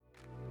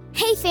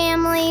Hey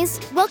families!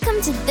 Welcome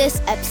to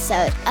this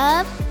episode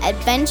of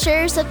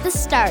Adventures of the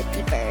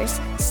Starkeepers.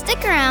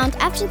 Stick around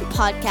after the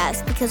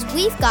podcast because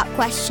we've got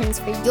questions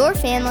for your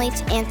family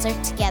to answer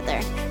together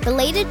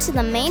related to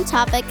the main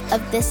topic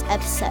of this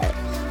episode,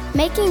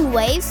 making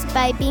waves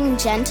by being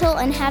gentle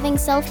and having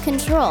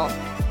self-control.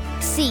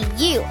 See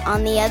you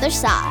on the other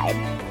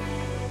side.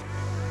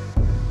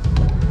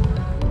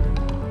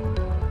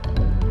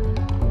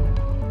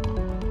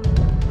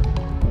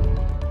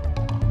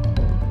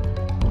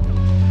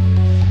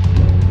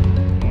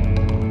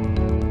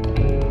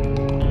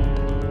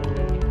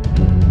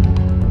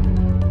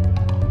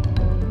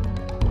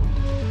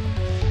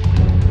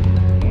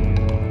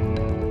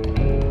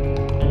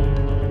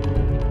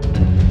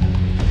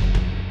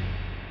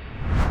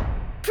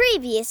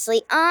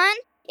 Previously on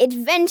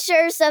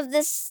Adventures of the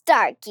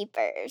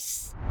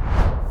Starkeepers.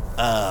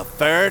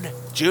 Fern,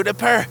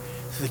 Juniper,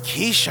 the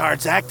key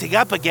shard's acting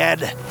up again.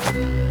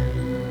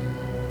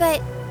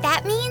 But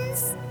that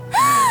means...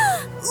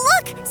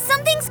 Look!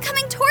 Something's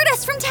coming toward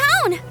us from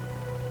town!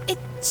 It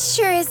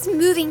sure is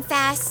moving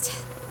fast.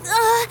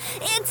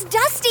 It's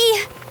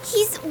Dusty!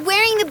 He's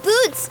wearing the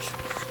boots.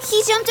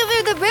 He jumped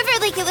over the river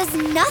like it was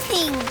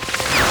nothing.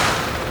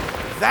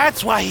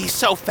 That's why he's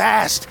so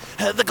fast.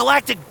 The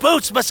Galactic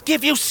boots must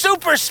give you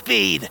super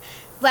speed.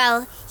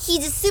 Well, he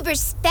just super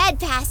sped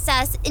past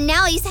us, and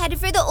now he's headed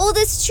for the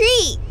oldest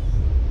tree.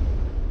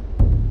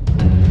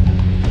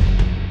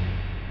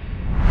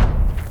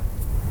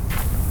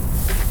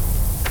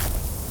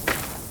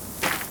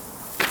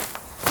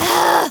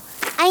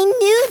 I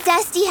knew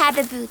Dusty had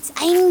the boots.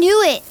 I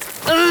knew it.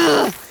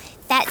 Ugh,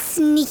 that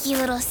sneaky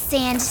little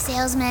sand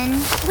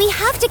salesman. We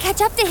have to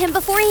catch up to him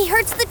before he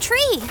hurts the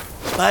tree.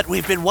 But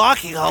we've been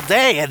walking all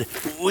day and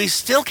we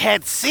still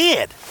can't see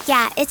it.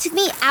 Yeah, it took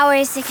me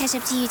hours to catch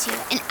up to you two,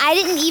 and I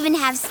didn't even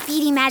have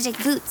speedy magic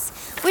boots.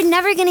 We're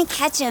never gonna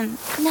catch him.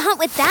 Not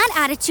with that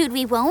attitude,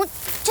 we won't.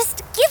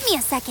 Just give me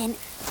a second.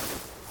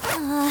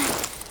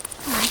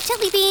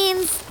 Jelly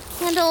beans,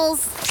 candles,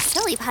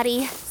 silly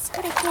putty,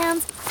 soda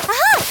cans.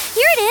 Aha!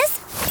 Here it is!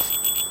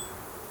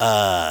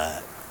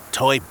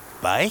 Toy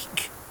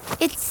bike?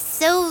 It's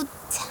so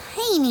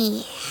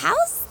tiny.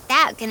 How's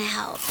that gonna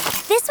help?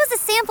 This was a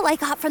sample I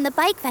got from the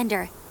bike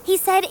vendor. He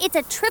said it's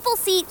a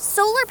triple-seat,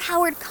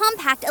 solar-powered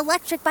compact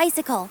electric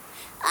bicycle.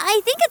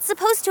 I think it's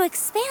supposed to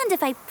expand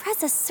if I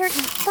press a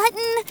certain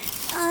button.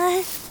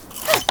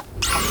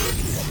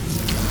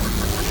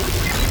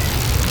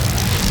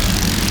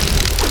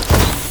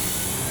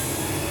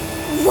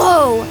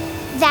 Whoa!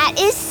 That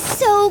is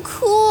so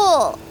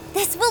cool!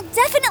 This will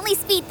definitely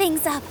speed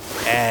things up.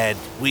 And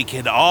we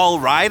can all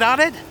ride on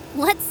it?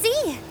 Let's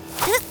see.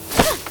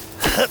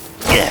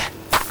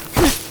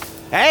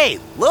 Hey,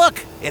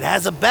 look! It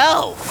has a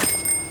bell.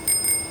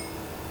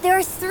 There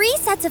are 3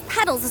 sets of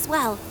pedals as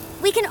well.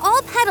 We can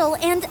all pedal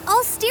and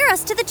all steer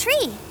us to the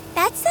tree.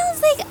 That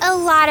sounds like a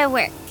lot of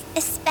work,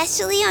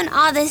 especially on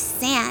all this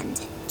sand.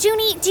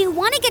 Junie, do you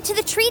want to get to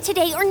the tree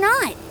today or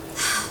not?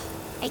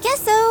 I guess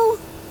so.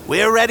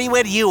 We're ready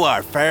when you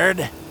are,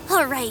 Fern.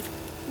 All right,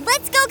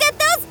 let's go get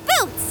those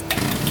boots!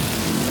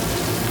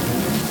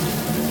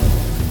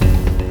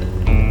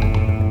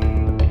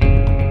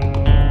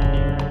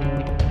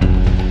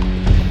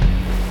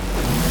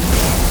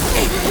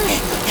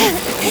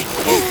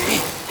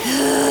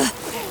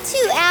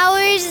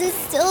 And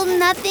still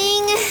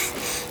nothing.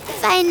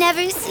 If I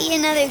never see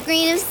another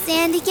grain of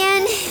sand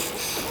again,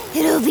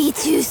 it'll be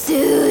too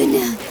soon.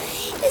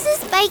 Is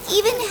this bike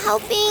even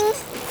helping?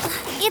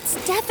 It's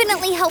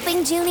definitely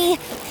helping, Junie.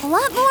 A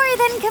lot more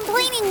than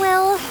complaining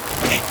will.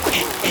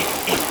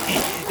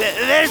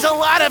 There's a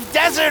lot of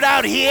desert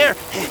out here.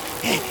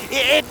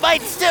 It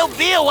might still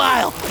be a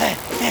while.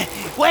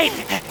 Wait,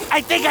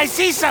 I think I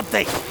see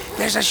something.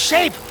 There's a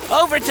shape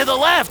over to the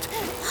left.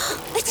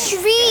 A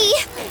tree!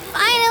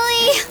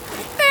 Finally!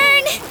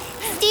 Fern,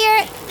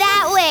 steer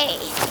that way.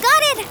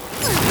 Got it!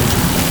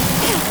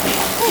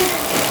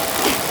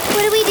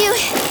 What do we do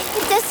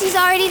if Dusty's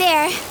already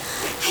there?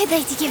 I'd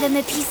like to give him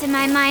a piece of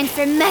my mind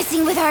for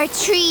messing with our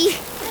tree.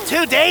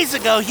 2 days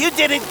ago, you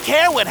didn't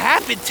care what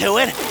happened to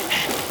it.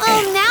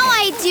 Oh, now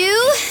I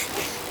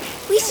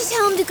do. We should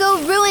tell him to go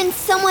ruin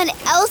someone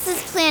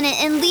else's planet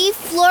and leave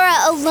Flora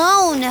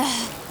alone.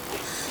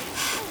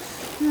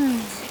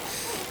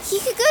 He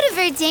could go to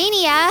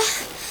Verdania.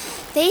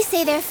 They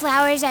say their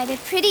flowers are the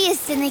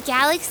prettiest in the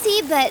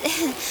galaxy, but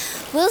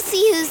we'll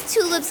see whose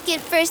tulips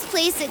get first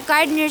place at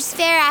Gardener's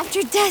Fair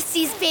after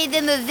Dusty's paid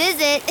them a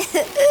visit.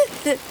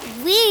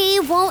 We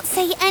won't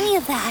say any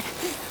of that.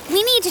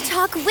 We need to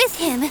talk with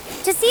him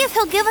to see if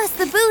he'll give us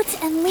the boots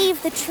and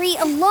leave the tree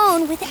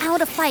alone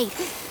without a fight.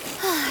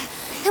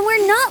 And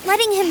we're not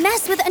letting him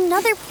mess with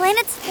another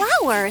planet's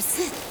flowers.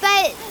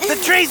 But... The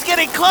tree's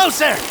getting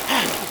closer!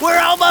 We're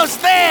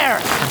almost there!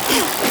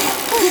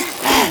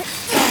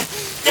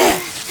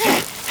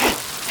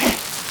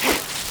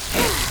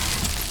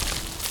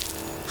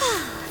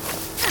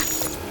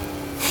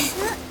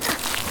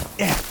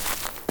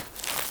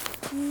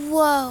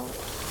 Whoa.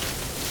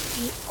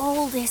 The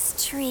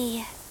oldest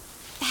tree.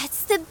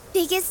 That's the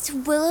biggest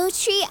willow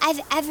tree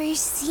I've ever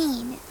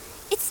seen.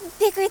 It's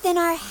bigger than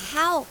our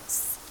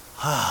house.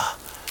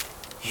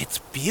 It's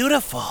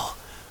beautiful,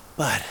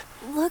 but...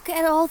 Look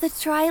at all the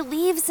dry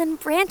leaves and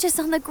branches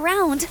on the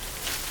ground.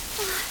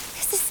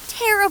 This is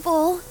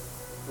terrible.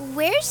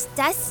 Where's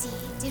Dusty?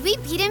 Did we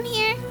beat him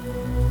here?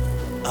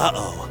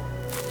 Uh-oh.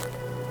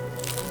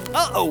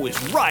 Uh-oh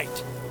is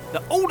right.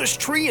 The oldest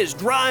tree is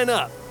drying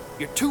up.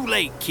 You're too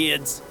late,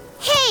 kids.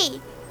 Hey!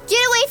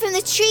 Get away from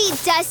the tree,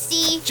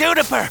 Dusty!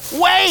 Juniper,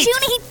 wait!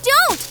 Junie,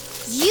 don't!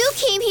 You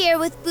came here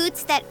with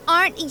boots that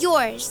aren't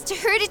yours to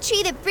hurt a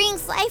tree that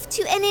brings life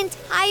to an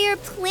entire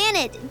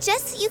planet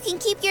just so you can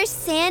keep your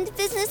sand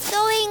business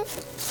going?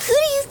 Who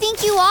do you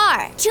think you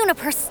are?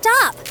 Juniper,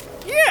 stop!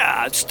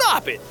 Yeah,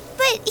 stop it.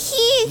 But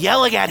he...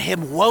 Yelling at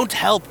him won't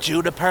help,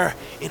 Juniper.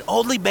 It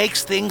only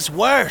makes things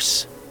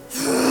worse.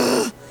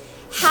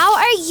 How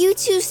are you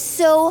two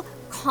so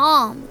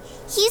calm?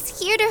 He's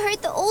here to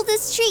hurt the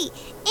oldest tree,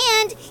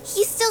 and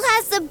he still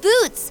has the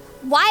boots.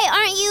 Why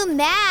aren't you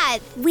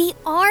mad? We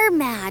are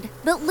mad,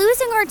 but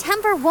losing our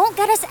temper won't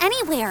get us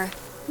anywhere.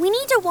 We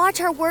need to watch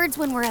our words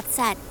when we're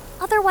upset.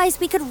 Otherwise,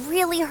 we could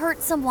really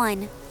hurt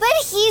someone. But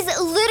he's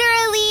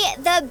literally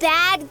the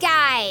bad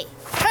guy.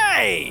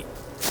 Hey!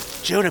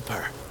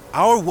 Juniper,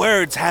 our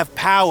words have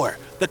power.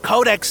 The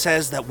Codex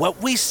says that what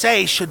we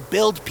say should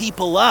build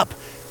people up,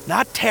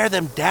 not tear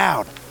them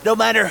down, no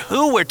matter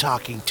who we're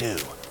talking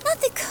to. Not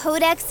the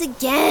Codex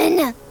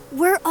again.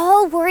 We're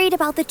all worried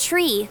about the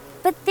tree,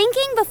 but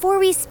thinking before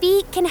we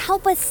speak can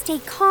help us stay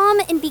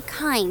calm and be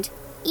kind,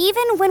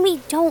 even when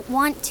we don't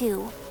want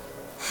to.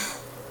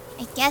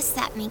 I guess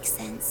that makes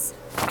sense.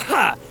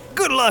 Ha!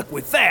 Good luck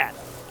with that.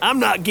 I'm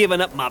not giving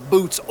up my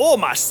boots or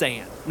my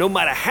sand, no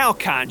matter how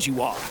kind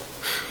you are.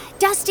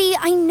 Dusty,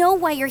 I know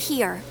why you're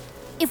here.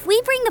 If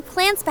we bring the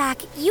plants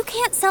back, you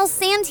can't sell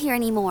sand here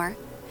anymore.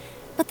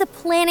 But the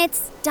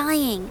planet's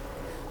dying.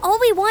 All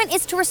we want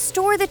is to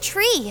restore the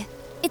tree.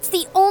 It's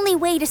the only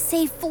way to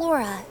save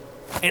flora.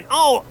 And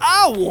all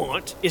I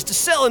want is to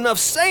sell enough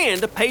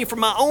sand to pay for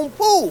my own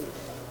pool.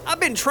 I've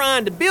been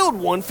trying to build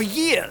one for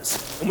years.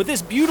 And with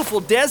this beautiful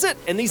desert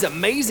and these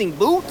amazing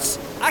boots,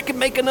 I can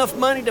make enough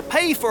money to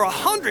pay for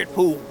 100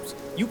 pools.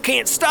 You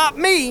can't stop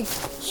me.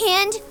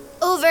 Hand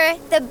over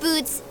the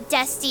boots,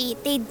 Dusty.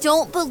 They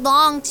don't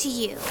belong to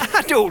you.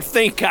 I don't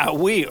think I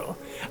will.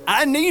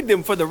 I need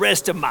them for the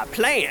rest of my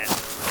plan.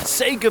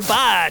 Say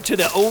goodbye to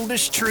the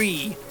oldest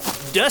tree.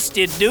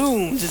 Dusty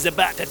Dunes is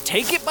about to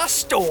take it by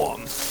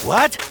storm.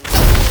 What?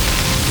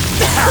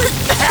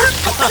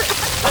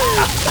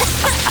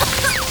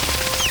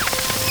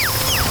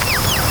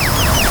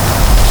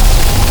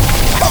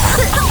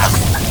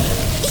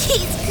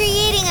 He's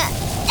creating a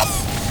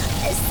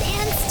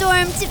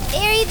sandstorm to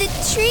bury the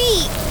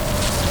tree.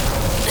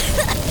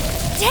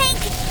 Tank,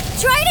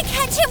 try to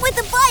catch him with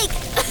the bike.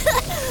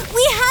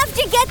 We have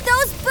to get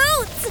those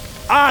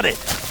boots. On it.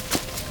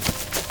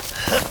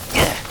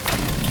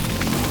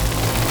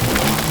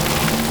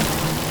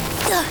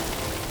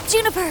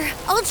 Juniper,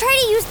 I'll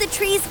try to use the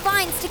tree's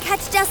vines to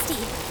catch Dusty.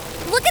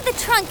 Look at the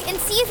trunk and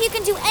see if you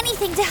can do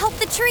anything to help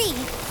the tree.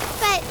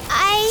 But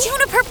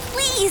Juniper,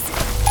 please!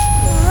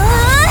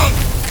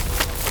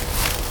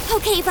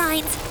 Okay,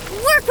 Vines,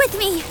 work with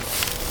me!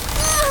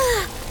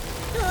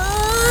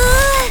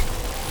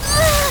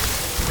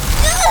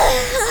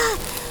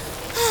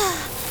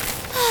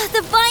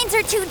 The vines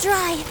are too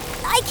dry.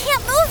 I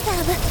can't move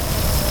them.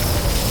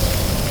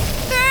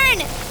 Fern,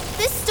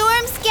 the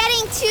storm's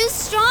getting too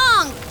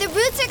strong. The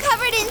roots are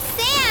covered in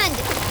sand.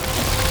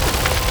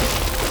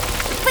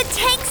 But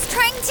Tank's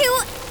trying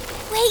to...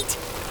 Wait,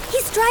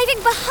 he's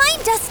driving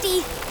behind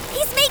Dusty.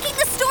 He's making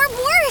the storm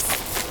worse.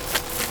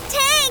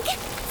 Tank,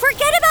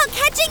 forget about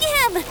catching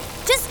him.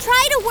 Just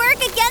try to work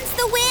against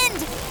the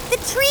wind. The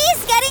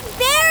tree's getting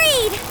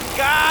buried.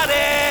 Got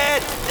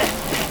it!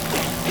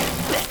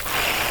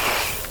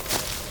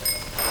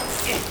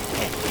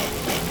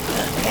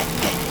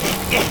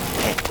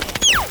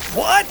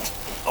 What?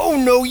 Oh,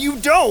 no, you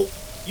don't.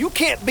 You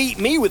can't beat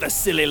me with a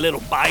silly little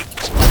bike.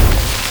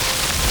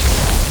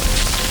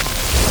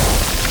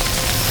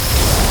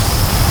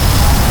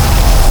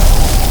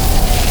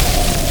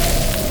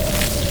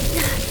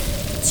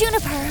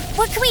 Juniper,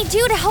 what can we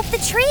do to help the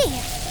tree?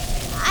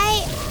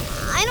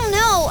 I don't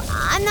know.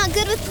 I'm not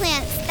good with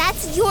plants.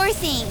 That's your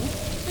thing.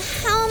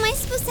 How am I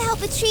supposed to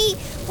help a tree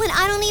when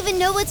I don't even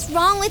know what's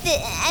wrong with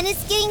it and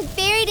it's getting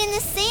buried in the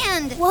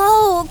sand?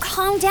 Whoa,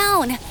 calm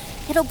down.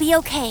 It'll be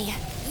okay.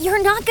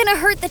 You're not gonna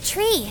hurt the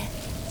tree.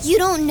 You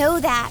don't know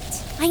that.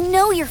 I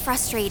know you're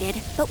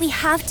frustrated, but we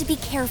have to be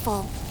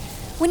careful.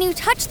 When you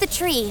touch the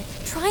tree,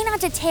 try not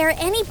to tear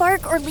any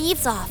bark or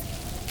leaves off.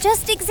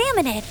 Just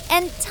examine it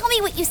and tell me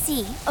what you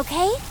see,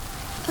 okay?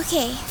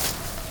 Okay.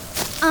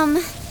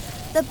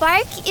 The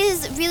bark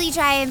is really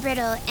dry and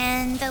brittle,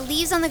 and the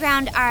leaves on the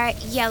ground are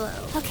yellow.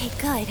 Okay,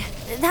 good.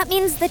 That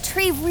means the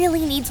tree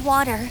really needs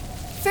water.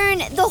 Fern,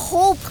 the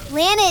whole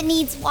planet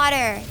needs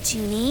water.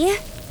 Junie?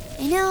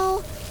 I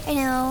know.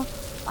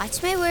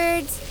 Watch my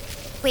words.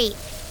 Wait,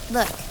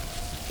 look.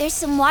 There's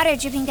some water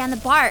dripping down the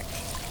bark.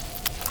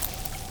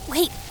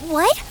 Wait,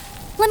 what?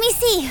 Let me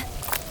see.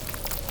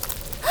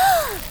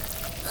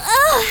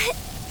 Ugh,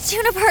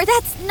 Juniper,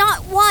 that's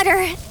not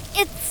water.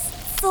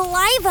 It's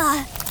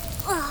saliva.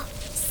 Ugh.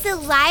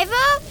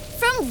 Saliva?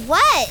 From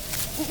what?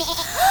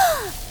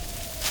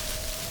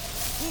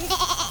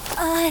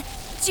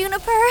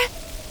 Juniper?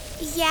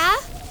 Yeah?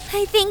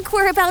 I think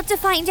we're about to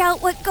find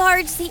out what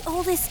guards the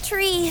oldest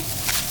tree.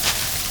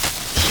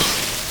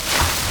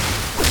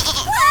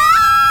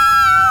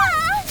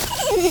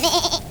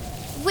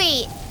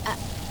 Wait,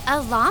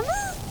 a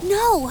llama?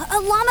 No, a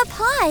llama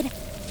pod.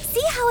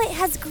 See how it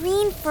has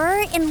green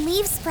fur and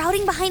leaves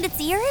sprouting behind its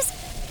ears?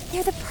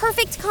 They're the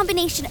perfect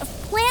combination of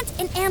plant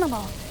and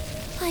animal.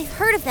 I've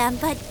heard of them,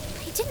 but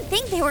I didn't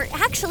think they were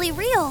actually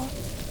real.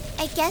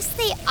 I guess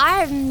they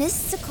are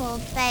mystical,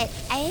 but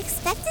I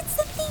expected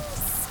something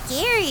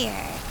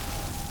scarier.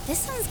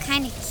 This one's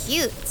kind of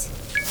cute.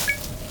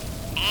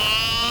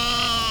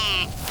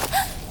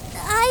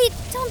 I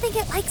don't think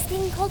it likes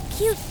being called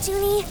cute,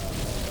 Junie.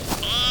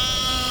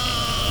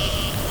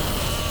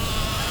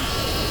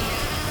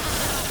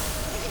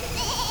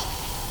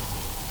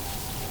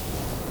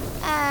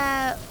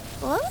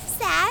 What was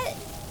that?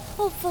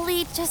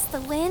 Hopefully just the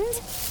wind.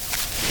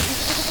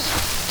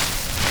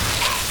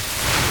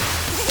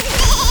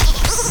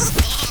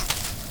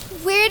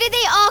 Where did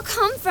they all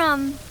come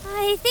from?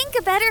 I think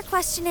a better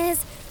question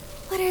is,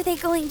 what are they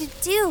going to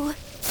do?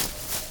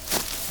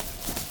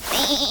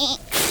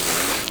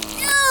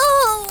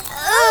 No!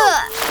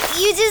 Ugh,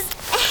 you just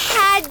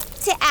had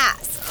to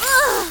ask.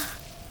 Ugh.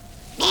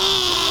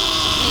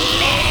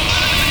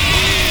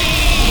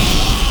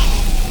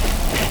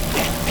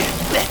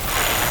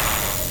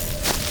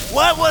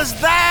 What was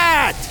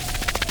that?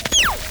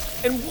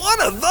 And what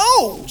are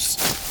those?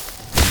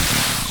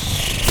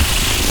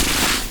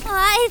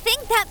 I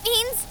think that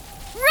means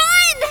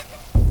run!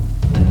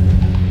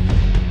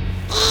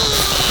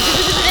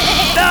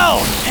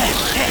 No!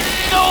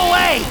 Go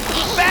away!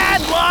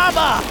 Bad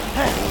llama!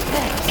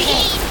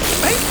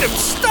 Make them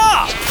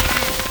stop!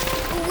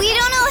 We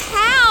don't know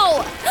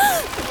how.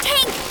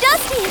 Tank,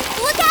 Dusty,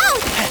 look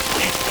out!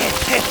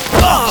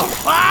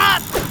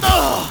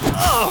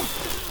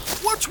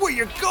 Watch where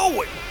you're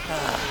going.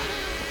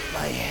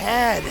 My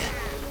head.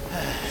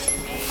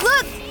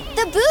 Look,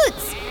 the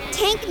boots.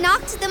 Tank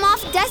knocked them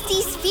off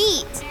Dusty's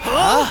feet.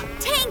 Huh?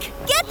 Tank,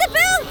 get the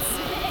boots!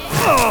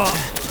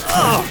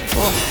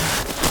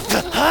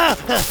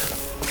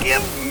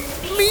 Give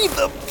me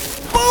the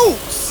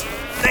boots!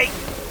 They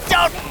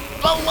don't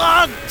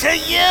belong to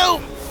you!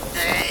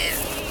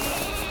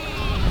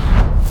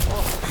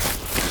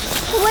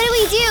 What do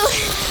we do?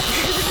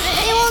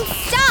 They won't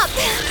stop.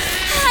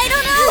 I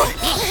don't know.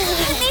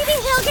 Maybe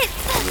they'll get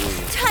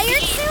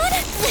tired soon?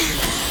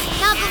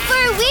 Not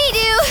before we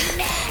do.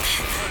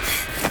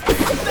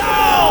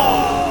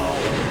 No!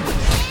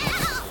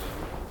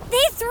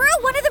 They threw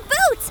one of the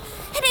boots,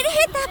 and it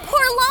hit that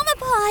poor llama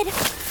pod.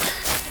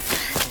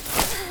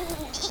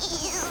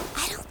 I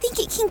don't think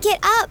it can get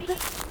up.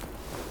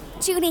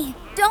 Junie,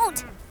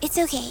 don't. It's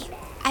okay.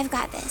 I've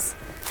got this.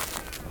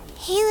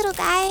 Hey, little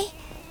guy.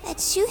 That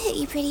shoe hit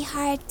you pretty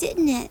hard,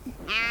 didn't it?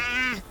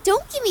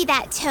 Don't give me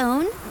that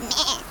tone.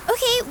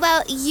 Okay,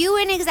 well, you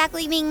weren't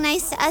exactly being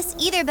nice to us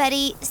either,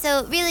 buddy.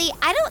 So really,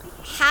 I don't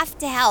have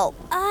to help.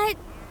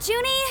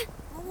 Junie,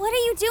 what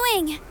are you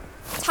doing?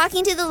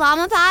 Talking to the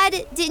llama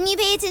pod? Didn't you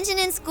pay attention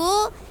in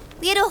school?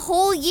 We had a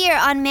whole year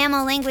on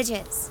mammal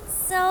languages.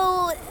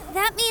 So,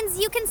 that means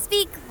you can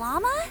speak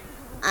llama?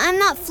 I'm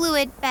not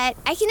fluid, but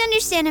I can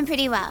understand him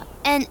pretty well.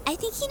 And I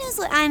think he knows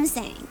what I'm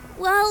saying.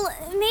 Well,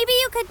 maybe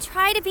you could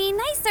try to be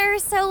nicer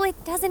so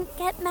it doesn't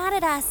get mad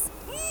at us.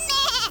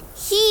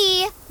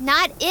 He,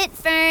 not it,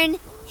 Fern.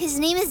 His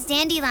name is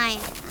Dandelion.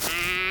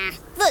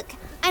 Look,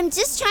 I'm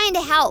just trying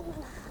to help.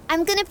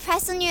 I'm gonna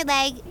press on your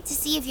leg to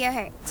see if you're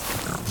hurt.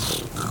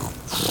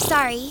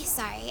 Sorry.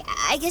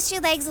 I guess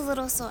your leg's a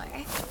little sore.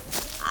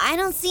 I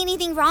don't see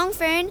anything wrong,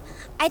 Fern.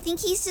 I think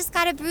he's just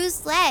got a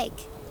bruised leg.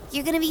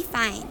 You're gonna be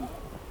fine.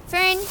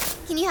 Fern,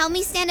 can you help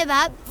me stand him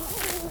up?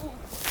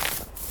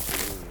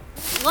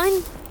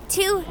 1,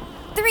 2,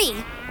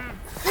 3.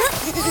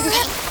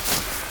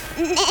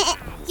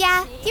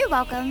 Yeah, you're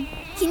welcome.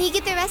 Can you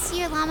get the rest of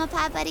your llama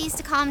pod buddies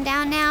to calm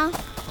down now?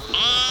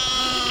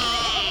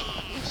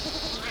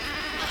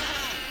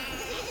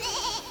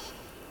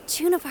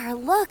 Juniper,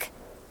 look.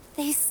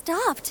 They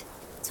stopped.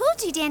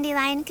 Told you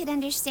Dandelion could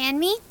understand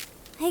me.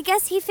 I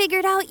guess he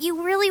figured out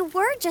you really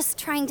were just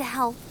trying to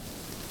help.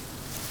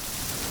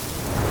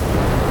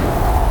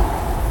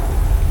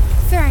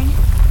 Fern,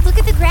 look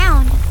at the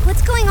ground.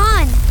 What's going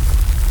on?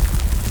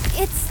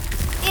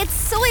 It's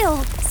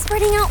soil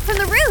spreading out from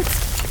the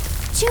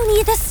roots.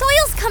 Junie, the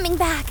soil's coming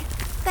back.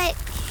 But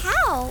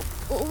how?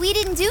 We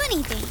didn't do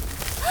anything.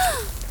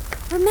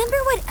 Remember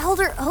what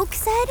Elder Oak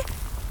said?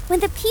 When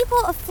the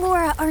people of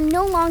Flora are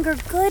no longer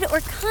good or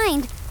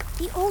kind,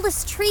 the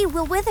oldest tree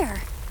will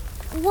wither.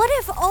 What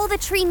if all the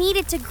tree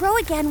needed to grow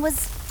again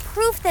was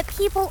proof that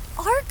people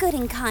are good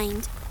and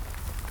kind?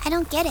 I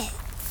don't get it.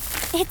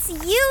 It's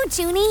you,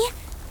 Junie.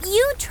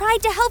 You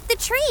tried to help the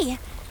tree.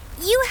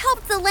 You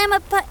helped the llama,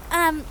 but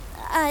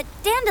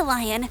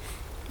Dandelion,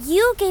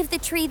 you gave the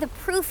tree the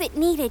proof it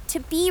needed to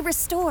be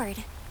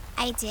restored.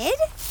 I did?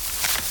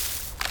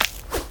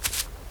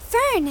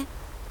 Fern,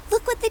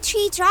 look what the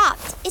tree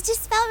dropped. It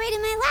just fell right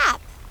in my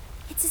lap.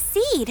 It's a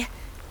seed.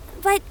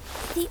 But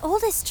the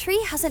oldest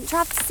tree hasn't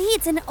dropped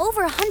seeds in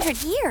over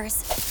 100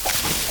 years.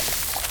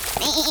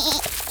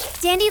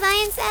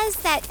 Dandelion says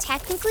that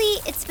technically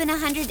it's been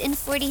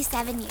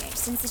 147 years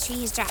since the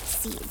tree has dropped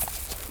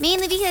seeds.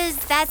 Mainly because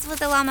that's what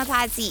the llama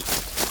pods eat.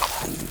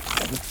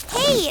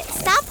 Hey,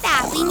 stop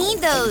that. We need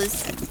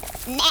those.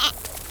 Nah.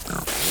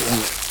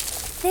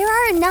 There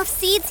are enough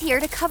seeds here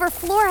to cover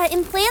flora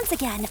in plants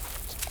again.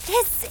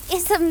 This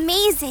is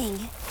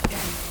amazing.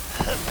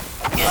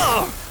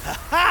 Oh,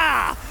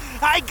 ha!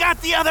 I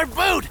got the other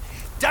boot!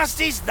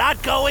 Dusty's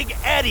not going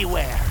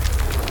anywhere.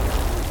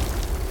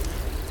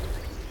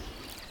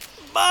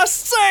 My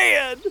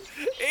sand!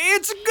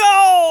 It's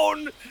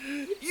gone!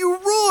 You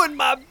ruined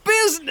my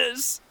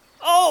business!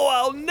 Oh,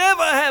 I'll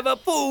never have a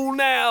pool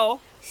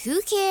now!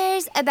 Who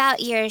cares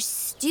about your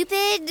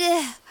stupid...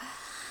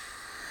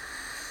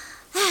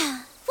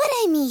 What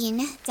I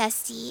mean,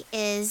 Dusty,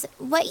 is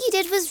what you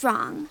did was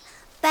wrong,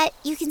 but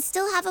you can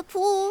still have a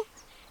pool.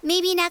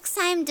 Maybe next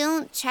time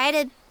don't try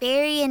to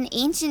bury an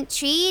ancient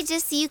tree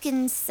just so you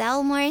can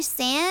sell more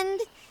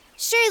sand.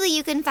 Surely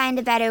you can find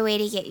a better way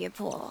to get your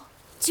pool.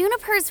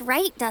 Juniper's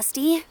right,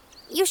 Dusty.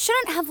 You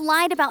shouldn't have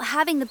lied about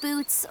having the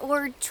boots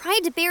or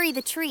tried to bury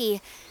the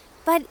tree,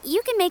 but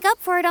you can make up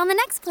for it on the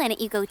next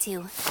planet you go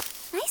to.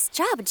 Nice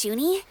job,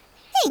 Junie.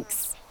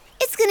 Thanks.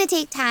 It's gonna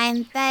take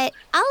time, but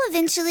I'll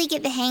eventually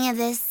get the hang of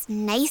this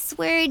nice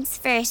words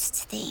first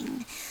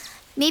thing.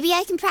 Maybe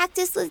I can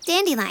practice with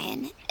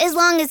Dandelion, as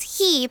long as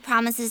he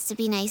promises to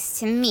be nice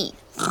to me.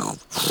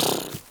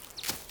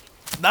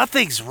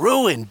 Nothing's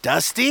ruined,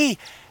 Dusty.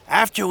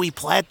 After we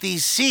plant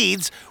these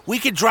seeds, we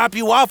can drop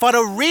you off on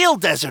a real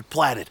desert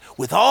planet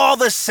with all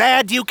the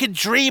sand you can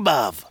dream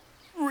of.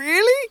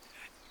 Really?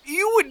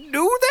 You would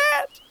do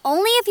that?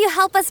 Only if you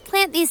help us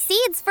plant these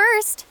seeds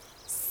first.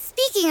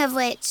 Speaking of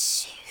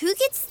which, who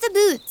gets the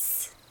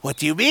boots? What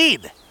do you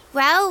mean?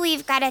 Well,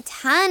 we've got a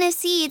ton of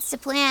seeds to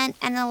plant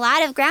and a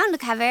lot of ground to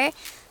cover.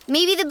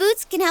 Maybe the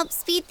boots can help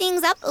speed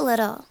things up a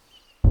little.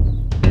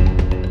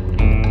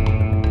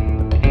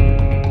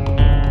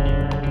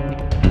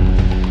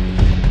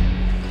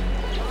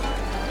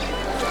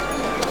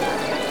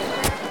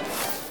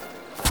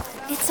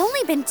 It's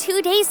only been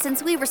 2 days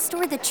since we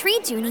restored the tree,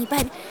 Junie,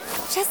 but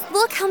just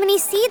look how many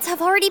seeds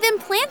have already been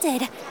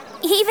planted.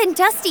 Even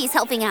Dusty's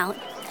helping out.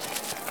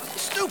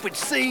 Stupid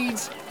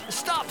seeds.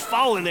 Stop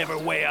falling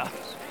everywhere.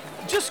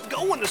 Just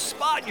go in the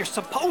spot you're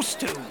supposed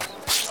to.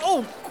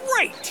 Oh,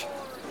 great!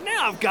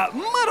 Now I've got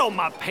mud on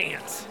my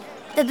pants.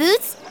 The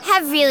boots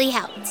have really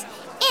helped.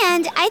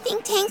 And I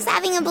think Tank's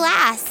having a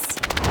blast.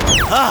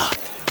 Ah,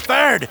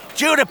 Fern,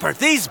 Juniper,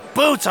 these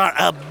boots are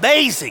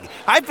amazing.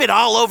 I've been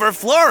all over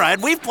Flora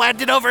and we've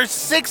planted over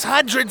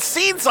 600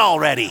 seeds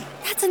already.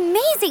 That's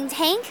amazing,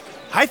 Tank.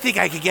 I think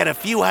I could get a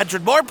few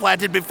hundred more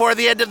planted before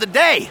the end of the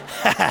day.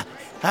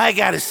 I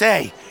gotta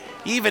say,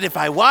 even if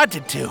I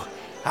wanted to,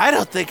 I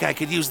don't think I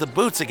could use the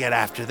boots again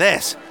after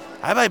this.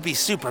 I might be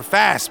super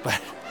fast,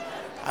 but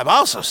I'm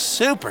also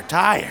super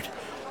tired.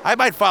 I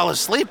might fall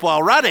asleep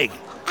while running.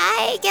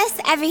 I guess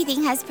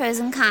everything has pros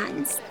and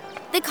cons.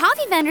 The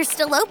coffee vendor's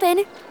still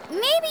open.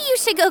 Maybe you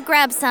should go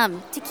grab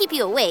some to keep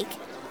you awake.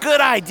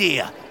 Good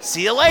idea.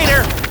 See you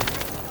later.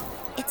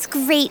 It's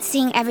great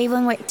seeing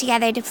everyone work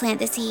together to plant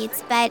the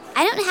seeds, but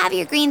I don't have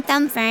your green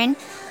thumb, Fern.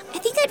 I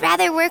think I'd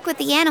rather work with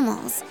the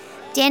animals.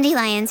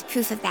 Dandelion's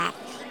proof of that,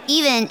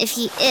 even if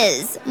he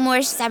is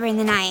more stubborn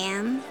than I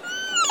am.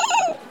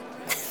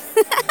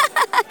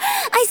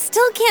 I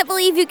still can't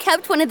believe you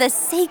kept one of the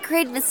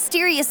sacred,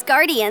 mysterious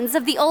guardians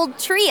of the old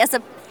tree as a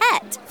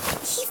pet.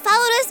 He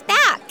followed us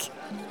back.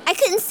 I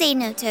couldn't say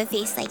no to a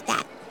face like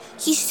that.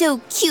 He's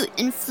so cute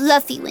and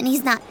fluffy when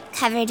he's not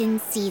covered in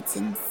seeds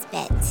and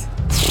spit.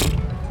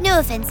 No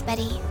offense,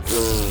 buddy.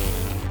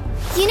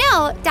 You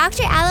know,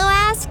 Dr. Allo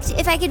asked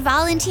if I could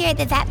volunteer at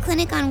the vet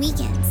clinic on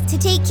weekends to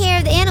take care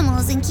of the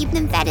animals and keep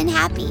them fed and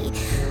happy.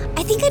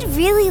 I think I'd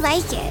really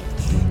like it.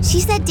 She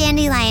said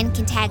Dandelion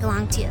can tag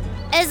along too,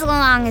 as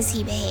long as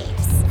he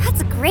behaves.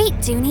 That's great,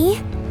 Junie.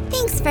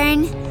 Thanks,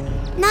 Fern.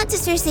 Not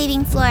just for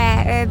saving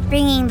Flora or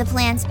bringing the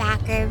plants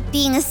back or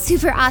being a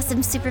super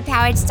awesome,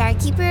 super-powered star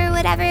keeper or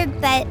whatever,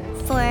 but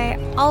for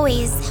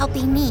always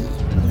helping me.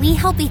 We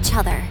help each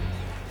other.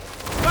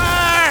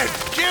 Fern!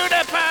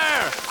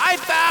 Juniper! I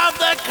found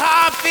the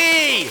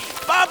coffee!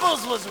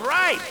 Bubbles was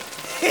right.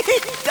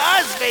 It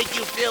does make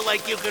you feel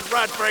like you could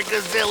run for a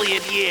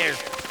gazillion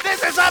years.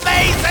 This is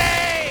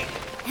amazing!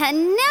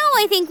 And now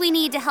I think we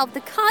need to help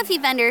the coffee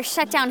vendor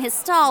shut down his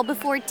stall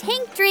before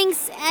Tank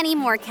drinks any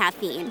more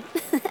caffeine.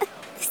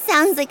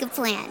 Sounds like a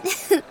plan.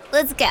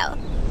 Let's go.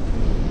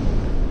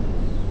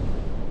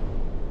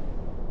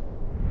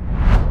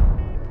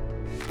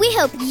 We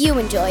hope you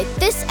enjoyed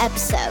this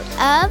episode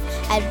of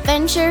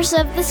Adventures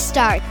of the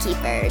Star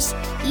Keepers.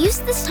 Use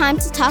this time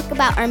to talk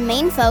about our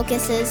main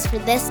focuses for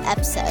this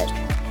episode.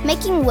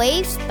 Making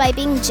waves by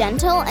being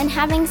gentle and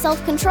having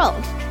self-control.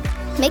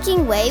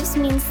 Making waves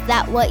means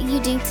that what you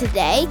do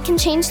today can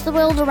change the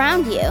world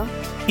around you.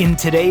 In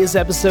today's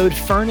episode,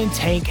 Fern and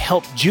Tank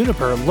helped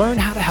Juniper learn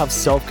how to have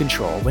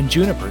self-control when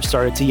Juniper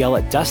started to yell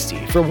at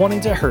Dusty for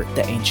wanting to hurt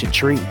the ancient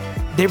tree.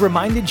 They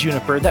reminded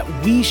Juniper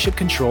that we should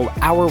control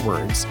our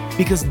words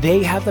because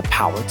they have the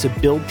power to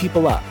build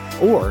people up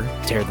or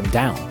tear them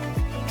down.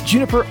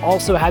 Juniper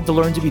also had to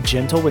learn to be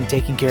gentle when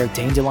taking care of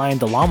Dandelion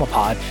the llama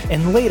pod,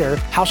 and later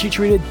how she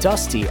treated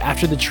Dusty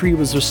after the tree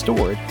was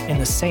restored and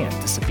the sand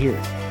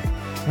disappeared.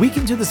 We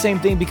can do the same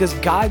thing because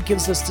God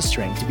gives us the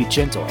strength to be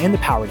gentle and the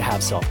power to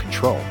have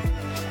self-control.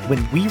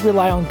 When we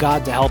rely on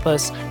God to help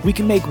us, we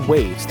can make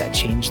waves that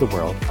change the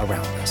world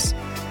around us.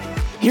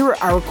 Here are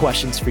our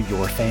questions for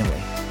your family.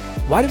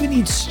 Why do we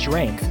need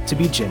strength to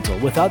be gentle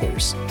with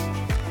others?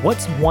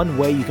 What's one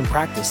way you can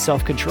practice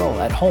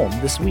self-control at home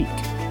this week?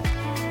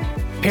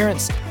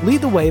 Parents,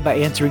 lead the way by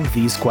answering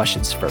these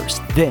questions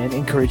first, then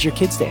encourage your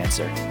kids to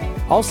answer.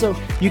 Also,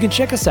 you can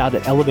check us out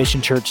at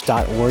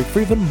elevationchurch.org for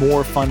even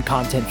more fun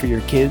content for your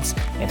kids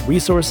and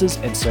resources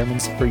and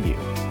sermons for you.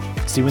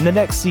 See you in the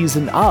next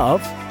season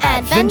of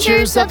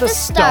Adventures of the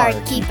Star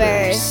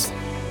Keepers.